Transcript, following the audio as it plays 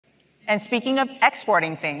And speaking of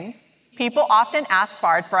exporting things, people often ask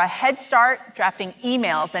Bard for a head start drafting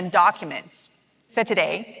emails and documents. So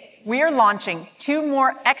today, we are launching 2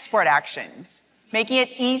 more export actions, making it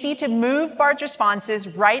easy to move Bard's responses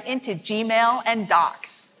right into Gmail and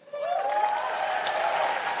Docs.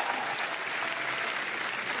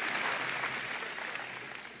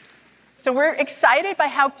 So we're excited by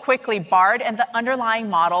how quickly Bard and the underlying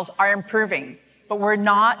models are improving, but we're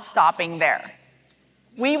not stopping there.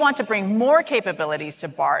 We want to bring more capabilities to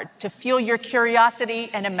Bard to fuel your curiosity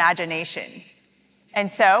and imagination.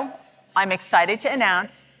 And so I'm excited to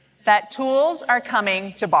announce that tools are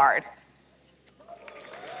coming to Bard.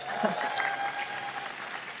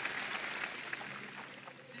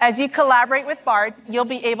 As you collaborate with Bard, you'll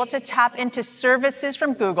be able to tap into services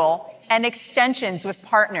from Google and extensions with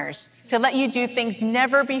partners to let you do things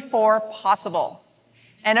never before possible.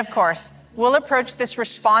 And of course, we'll approach this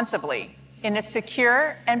responsibly in a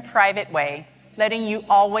secure and private way, letting you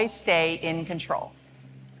always stay in control.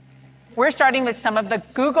 We're starting with some of the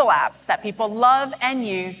Google apps that people love and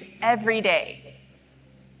use every day.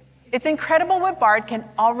 It's incredible what Bard can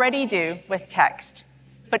already do with text,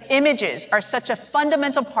 but images are such a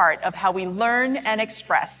fundamental part of how we learn and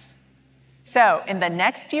express. So in the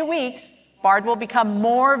next few weeks, Bard will become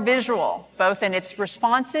more visual, both in its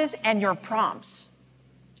responses and your prompts.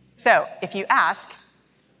 So if you ask,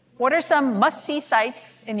 what are some must-see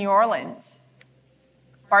sites in New Orleans?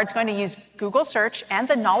 Bard's going to use Google search and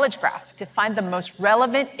the knowledge graph to find the most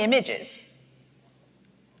relevant images.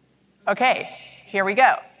 Okay, here we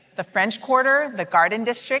go. The French Quarter, the Garden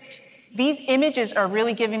District. These images are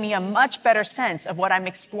really giving me a much better sense of what I'm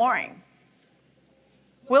exploring.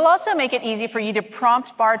 We'll also make it easy for you to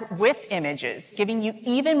prompt Bard with images, giving you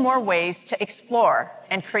even more ways to explore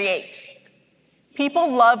and create.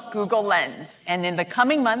 People love Google Lens, and in the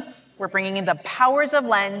coming months, we're bringing in the powers of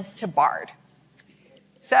Lens to Bard.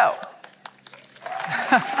 So,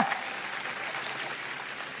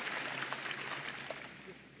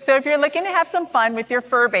 if you're looking to have some fun with your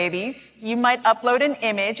fur babies, you might upload an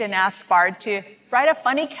image and ask Bard to write a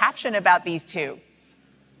funny caption about these two.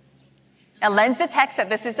 Now, Lens detects that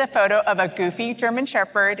this is a photo of a goofy German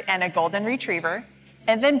Shepherd and a golden retriever,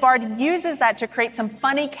 and then Bard uses that to create some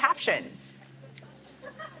funny captions.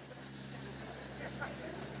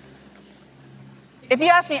 If you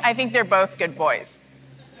ask me, I think they're both good boys.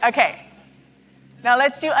 Okay, now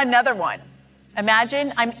let's do another one.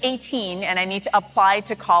 Imagine I'm 18 and I need to apply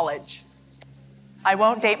to college. I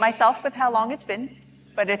won't date myself with how long it's been,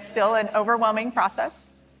 but it's still an overwhelming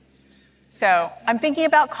process. So I'm thinking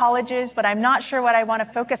about colleges, but I'm not sure what I want to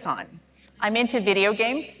focus on. I'm into video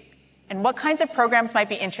games, and what kinds of programs might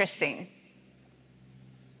be interesting?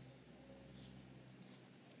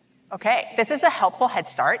 Okay, this is a helpful head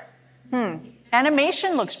start.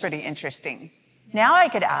 Animation looks pretty interesting. Now I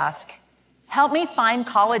could ask, help me find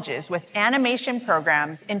colleges with animation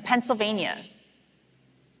programs in Pennsylvania.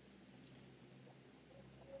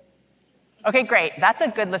 Okay, great, that's a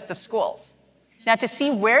good list of schools. Now to see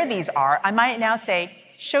where these are, I might now say,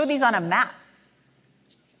 show these on a map.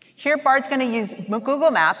 Here, Bard's going to use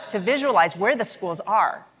Google Maps to visualize where the schools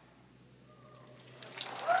are.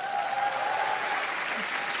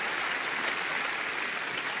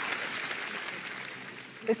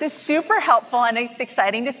 This is super helpful, and it's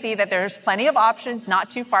exciting to see that there's plenty of options not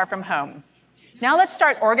too far from home. Now let's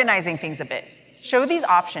start organizing things a bit. Show these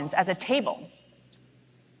options as a table.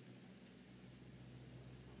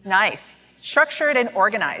 Nice. Structured and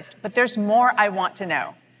organized, but there's more I want to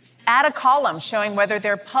know. Add a column showing whether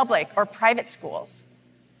they're public or private schools.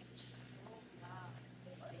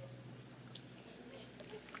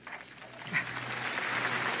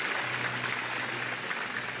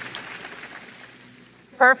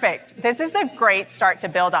 Perfect. This is a great start to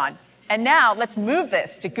build on. And now let's move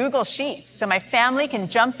this to Google Sheets so my family can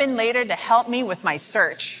jump in later to help me with my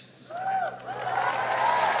search.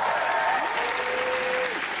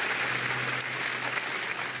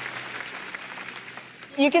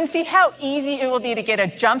 You can see how easy it will be to get a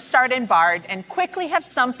jump start in Bard and quickly have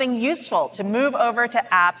something useful to move over to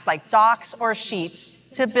apps like Docs or Sheets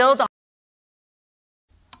to build on.